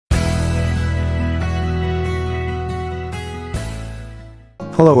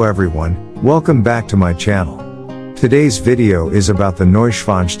Hello everyone, welcome back to my channel. Today's video is about the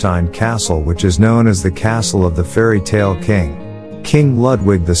Neuschwanstein Castle, which is known as the Castle of the Fairy Tale King, King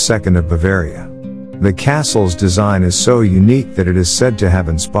Ludwig II of Bavaria. The castle's design is so unique that it is said to have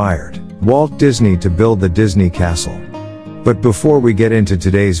inspired Walt Disney to build the Disney Castle. But before we get into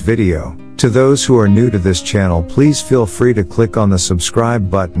today's video, to those who are new to this channel, please feel free to click on the subscribe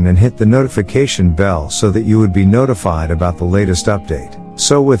button and hit the notification bell so that you would be notified about the latest update.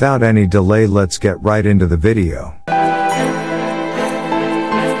 So without any delay, let's get right into the video.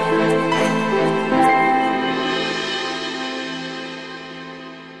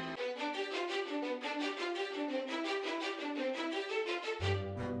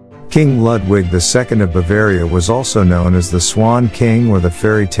 King Ludwig II of Bavaria was also known as the Swan King or the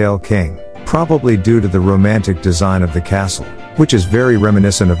Fairy Tale King, probably due to the romantic design of the castle, which is very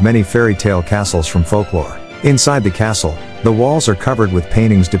reminiscent of many fairy tale castles from folklore. Inside the castle, the walls are covered with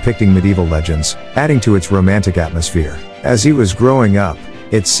paintings depicting medieval legends, adding to its romantic atmosphere. As he was growing up,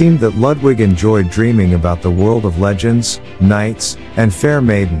 it seemed that Ludwig enjoyed dreaming about the world of legends, knights, and fair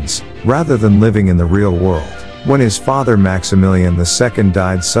maidens, rather than living in the real world. When his father Maximilian II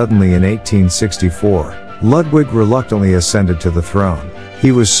died suddenly in 1864, Ludwig reluctantly ascended to the throne.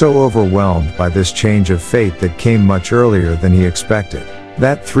 He was so overwhelmed by this change of fate that came much earlier than he expected,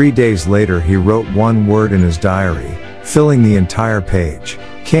 that 3 days later he wrote one word in his diary, filling the entire page: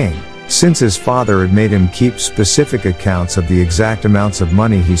 King. Since his father had made him keep specific accounts of the exact amounts of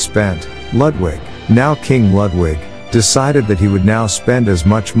money he spent, Ludwig, now King Ludwig, decided that he would now spend as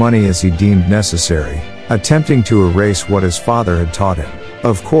much money as he deemed necessary, attempting to erase what his father had taught him.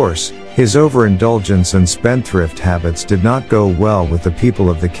 Of course, his overindulgence and spendthrift habits did not go well with the people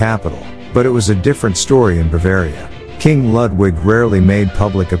of the capital, but it was a different story in Bavaria. King Ludwig rarely made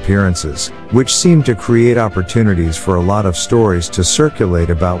public appearances, which seemed to create opportunities for a lot of stories to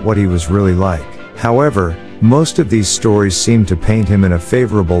circulate about what he was really like. However, most of these stories seemed to paint him in a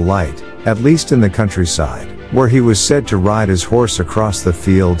favorable light, at least in the countryside, where he was said to ride his horse across the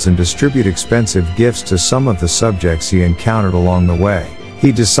fields and distribute expensive gifts to some of the subjects he encountered along the way.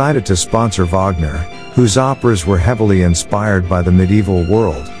 He decided to sponsor Wagner, whose operas were heavily inspired by the medieval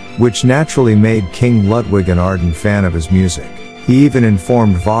world, which naturally made King Ludwig an ardent fan of his music. He even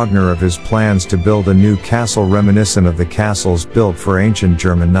informed Wagner of his plans to build a new castle reminiscent of the castles built for ancient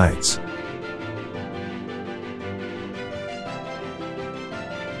German knights.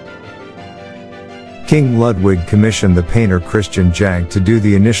 King Ludwig commissioned the painter Christian Jank to do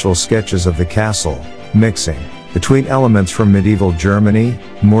the initial sketches of the castle, mixing between elements from medieval Germany,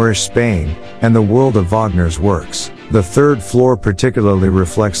 Moorish Spain, and the world of Wagner's works. The third floor particularly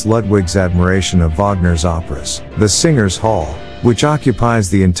reflects Ludwig's admiration of Wagner's operas. The Singers' Hall, which occupies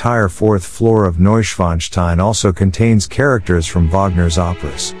the entire fourth floor of Neuschwanstein, also contains characters from Wagner's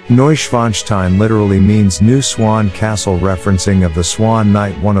operas. Neuschwanstein literally means New Swan Castle, referencing of the Swan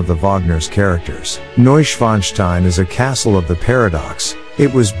Knight, one of the Wagner's characters. Neuschwanstein is a castle of the paradox.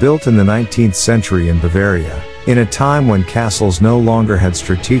 It was built in the 19th century in Bavaria, in a time when castles no longer had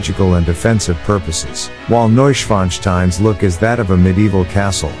strategical and defensive purposes. While Neuschwanstein's look is that of a medieval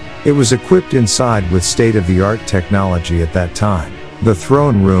castle, it was equipped inside with state-of-the-art technology at that time. The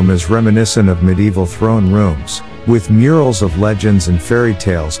throne room is reminiscent of medieval throne rooms, with murals of legends and fairy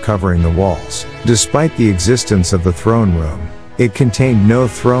tales covering the walls. Despite the existence of the throne room, it contained no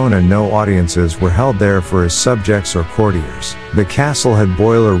throne and no audiences were held there for his subjects or courtiers. The castle had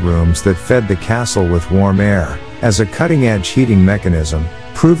boiler rooms that fed the castle with warm air, as a cutting-edge heating mechanism,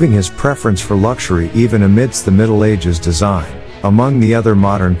 proving his preference for luxury even amidst the Middle Ages design. Among the other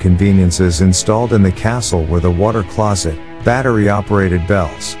modern conveniences installed in the castle were the water closet, battery-operated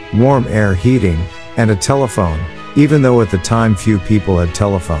bells, warm air heating, and a telephone, even though at the time few people had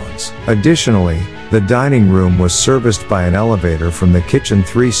telephones. Additionally, the dining room was serviced by an elevator from the kitchen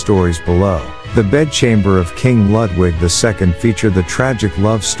 3 stories below. The bedchamber of King Ludwig II featured the tragic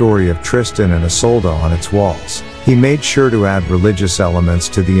love story of Tristan and Isolde on its walls. He made sure to add religious elements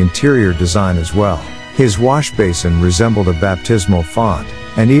to the interior design as well. His wash basin resembled a baptismal font,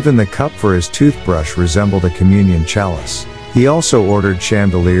 and even the cup for his toothbrush resembled a communion chalice. He also ordered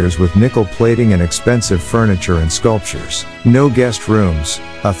chandeliers with nickel plating and expensive furniture and sculptures. No guest rooms,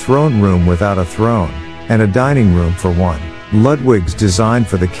 a throne room without a throne, and a dining room for one. Ludwig's design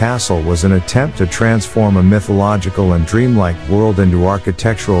for the castle was an attempt to transform a mythological and dreamlike world into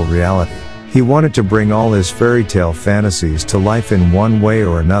architectural reality. He wanted to bring all his fairy tale fantasies to life in one way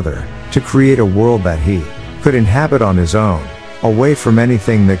or another, to create a world that he could inhabit on his own, away from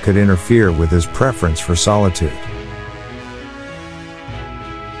anything that could interfere with his preference for solitude.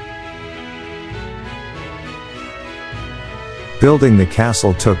 Building the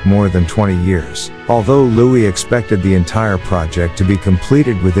castle took more than 20 years. Although Louis expected the entire project to be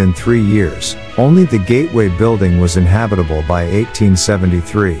completed within 3 years, only the gateway building was inhabitable by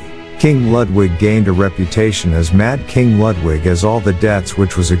 1873. King Ludwig gained a reputation as Mad King Ludwig, as all the debts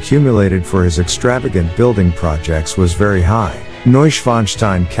which was accumulated for his extravagant building projects was very high.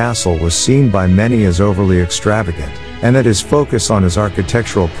 Neuschwanstein Castle was seen by many as overly extravagant, and that his focus on his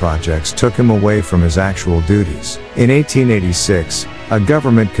architectural projects took him away from his actual duties. In 1886, a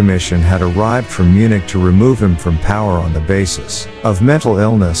government commission had arrived from Munich to remove him from power on the basis of mental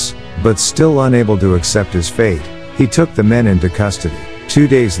illness, but still unable to accept his fate, he took the men into custody. 2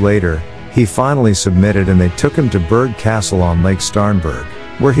 days later, he finally submitted and they took him to Burg Castle on Lake Starnberg,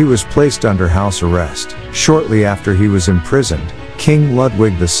 where he was placed under house arrest. Shortly after he was imprisoned, King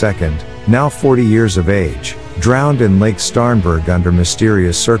Ludwig II, now 40 years of age, drowned in Lake Starnberg under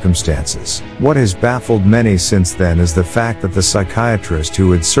mysterious circumstances. What has baffled many since then is the fact that the psychiatrist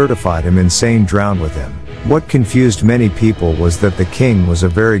who had certified him insane drowned with him. What confused many people was that the king was a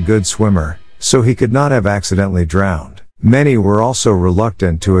very good swimmer, so he could not have accidentally drowned. Many were also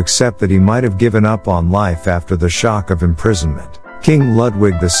reluctant to accept that he might have given up on life after the shock of imprisonment. King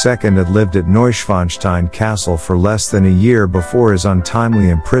Ludwig II had lived at Neuschwanstein Castle for less than a year before his untimely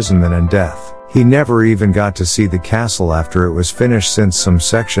imprisonment and death. He never even got to see the castle after it was finished, since some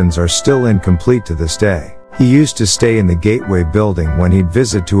sections are still incomplete to this day. He used to stay in the gateway building when he'd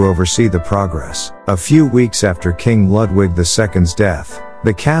visit to oversee the progress. A few weeks after King Ludwig II's death,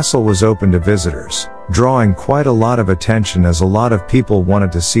 the castle was open to visitors, drawing quite a lot of attention as a lot of people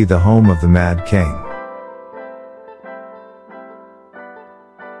wanted to see the home of the Mad King.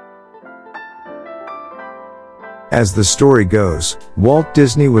 As the story goes, Walt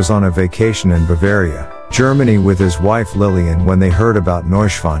Disney was on a vacation in Bavaria, Germany with his wife Lillian when they heard about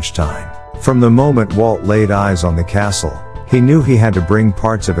Neuschwanstein. From the moment Walt laid eyes on the castle, he knew he had to bring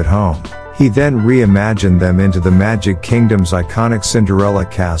parts of it home. He then reimagined them into the Magic Kingdom's iconic Cinderella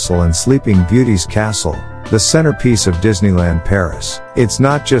Castle and Sleeping Beauty's Castle, the centerpiece of Disneyland Paris. It's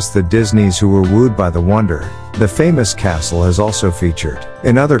not just the Disneys who were wooed by the wonder. The famous castle has also featured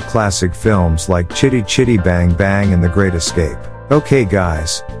in other classic films like Chitty Chitty Bang Bang and The Great Escape. Okay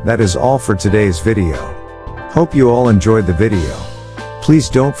guys, that is all for today's video. Hope you all enjoyed the video. Please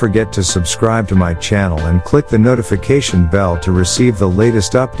don't forget to subscribe to my channel and click the notification bell to receive the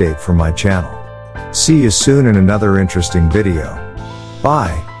latest update from my channel. See you soon in another interesting video.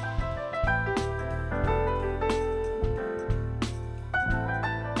 Bye.